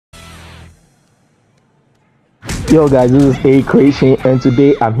Yo guys, this is A Creation and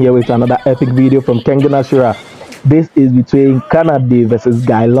today I'm here with another epic video from Kaneda Vs. This is between Kaneda versus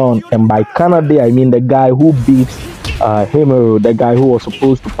Gaolang, and by Kaneda I mean the guy who beat Himuro, the guy who was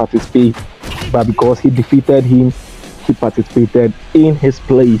supposed to participate, but because he defeated him, he participated in his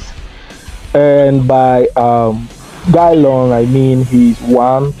place. And by Gaolang I mean he's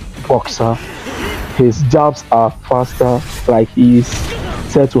one boxer. His jabs are faster, like he's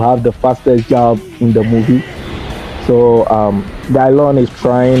said to have the fastest jab in the movie. So Gaolang is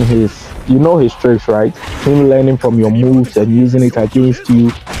trying his, his tricks, right? Him learning from your moves and using it against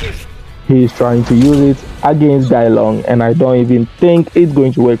you. He's trying to use it against Gaolang, and I don't even think it's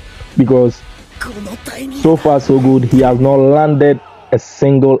going to work because so far so good. He has not landed a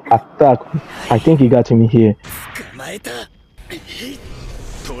single attack. I think he got him here.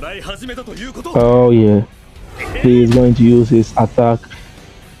 Oh yeah, he is going to use his attack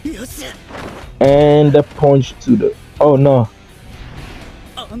and the punch to the, oh no,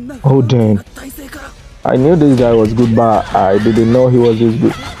 oh damn, I knew this guy was good but I didn't know he was this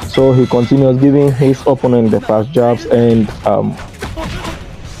good. So he continues giving his opponent the fast jabs, and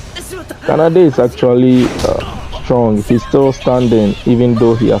Kaneda is actually strong. He's still standing even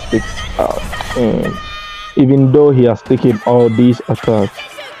though he has taken all these attacks.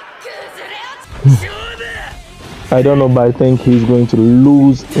 I don't know, but I think he's going to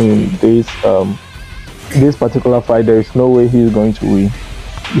lose in this this particular fight. There is no way he's going to win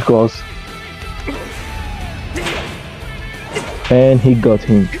because, and he got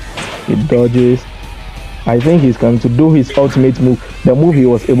him. He dodges. I think he's going to do his ultimate move, the move he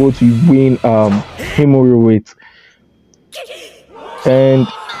was able to win Himuro with, and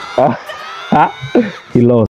he lost.